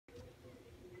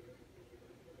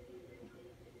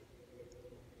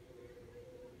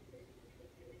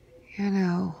You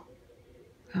know,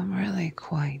 I'm really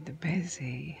quite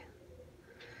busy.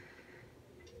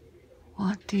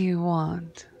 What do you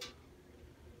want?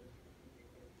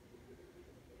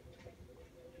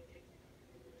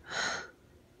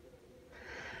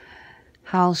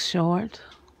 How short?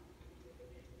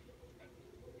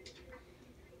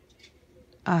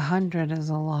 100 is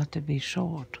a lot to be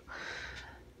short.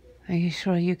 Are you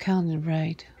sure you counted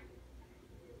right?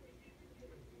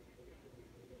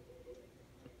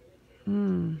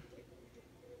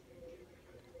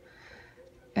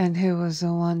 And who was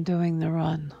the one doing the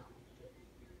run?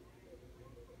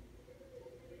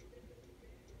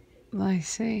 I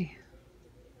see.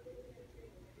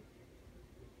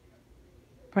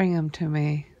 Bring him to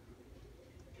me.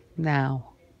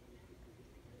 Now.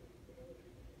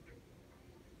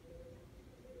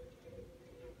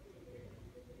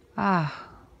 Ah.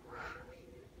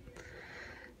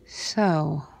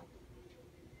 So,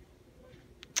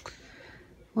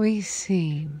 we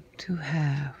seem to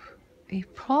have a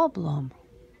problem.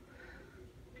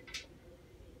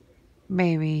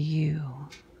 Maybe you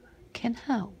can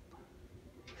help.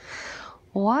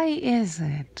 Why is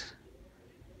it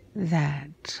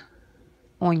that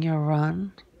on your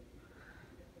run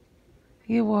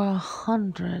you were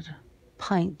 100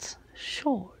 pints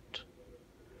short?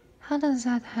 How does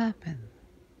that happen?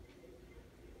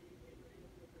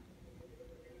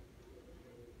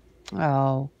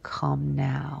 Oh, come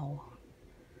now.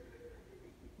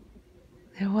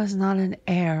 There was not an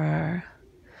error.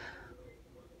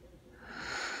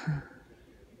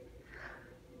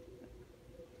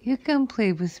 You can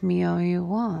plead with me all you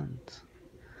want.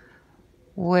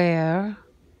 Where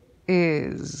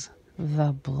is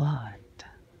the blood?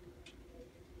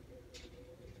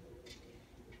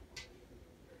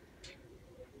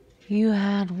 You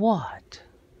had what?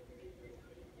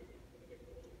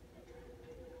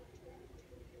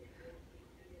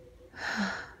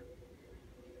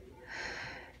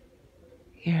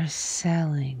 You're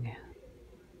selling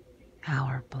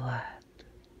our blood.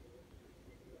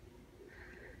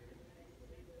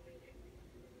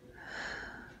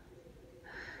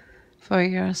 For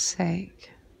your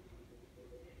sake,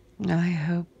 I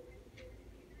hope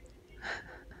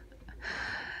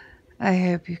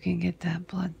you can get that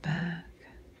blood back.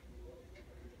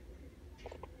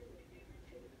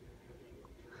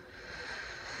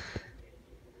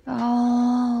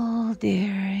 Oh,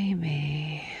 dearie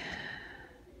me.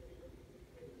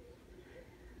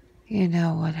 You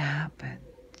know what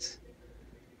happens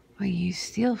when you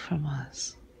steal from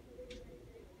us,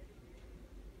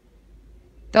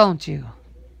 don't you?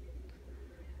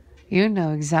 You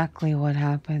know exactly what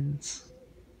happens.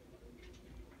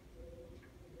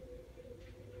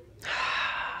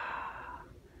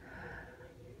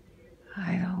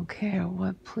 I don't care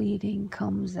what pleading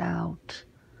comes out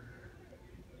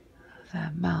of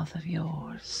that mouth of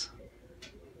yours.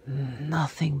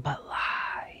 Nothing but lies.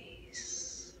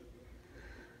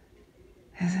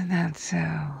 Isn't that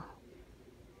so?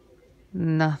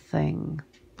 Nothing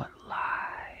but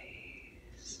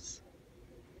lies.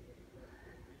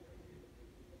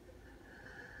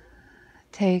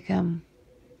 Take him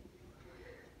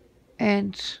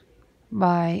inch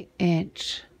by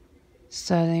inch,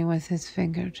 starting with his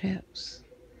fingertips.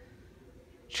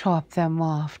 Chop them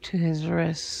off to his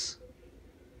wrists.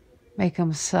 Make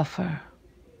him suffer.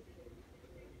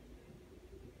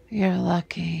 You're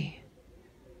lucky.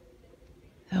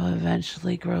 They'll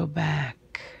eventually grow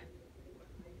back.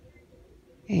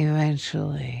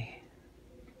 Eventually.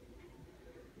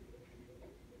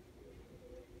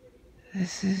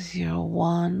 This is your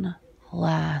one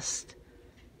last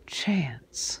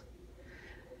chance.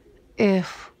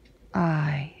 If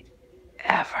I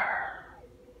ever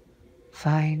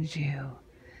find you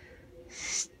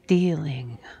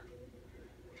stealing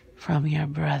from your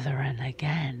brethren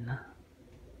again,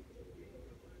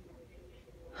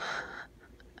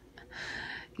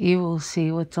 you will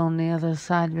see what's on the other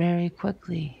side very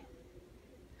quickly.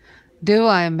 Do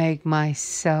I make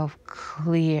myself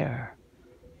clear?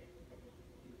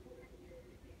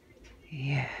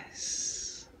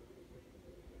 Yes.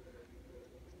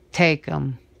 Take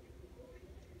 'em.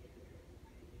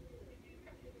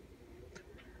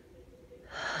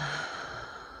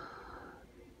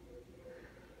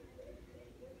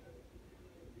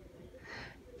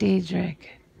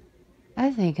 Diedrich, I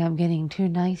think I'm getting too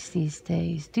nice these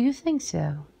days. Do you think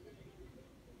so?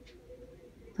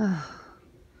 I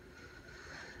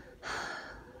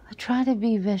try to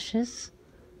be vicious.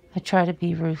 I try to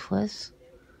be ruthless.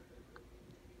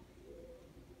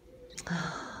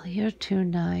 You're too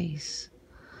nice.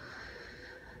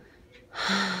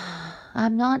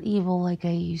 I'm not evil like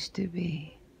I used to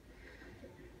be.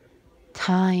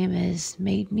 Time has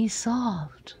made me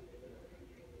soft.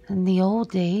 In the old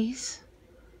days,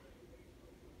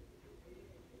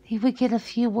 he would get a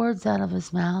few words out of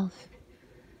his mouth,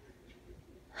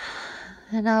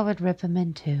 and I would rip him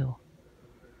in two.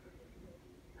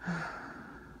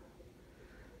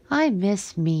 I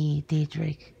miss me,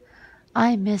 Diedrich.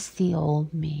 I miss the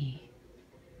old me.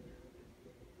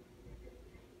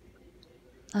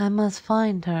 I must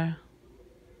find her.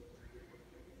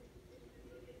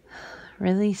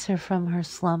 Release her from her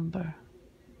slumber.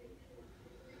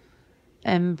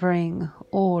 And bring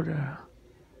order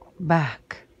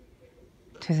back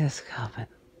to this coven.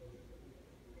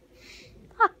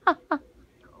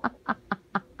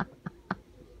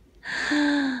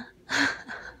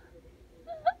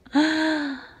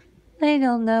 They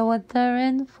don't know what they're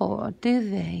in for, do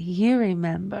they? You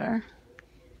remember.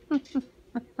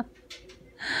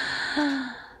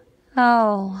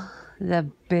 Oh, the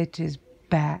bitch is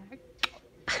back.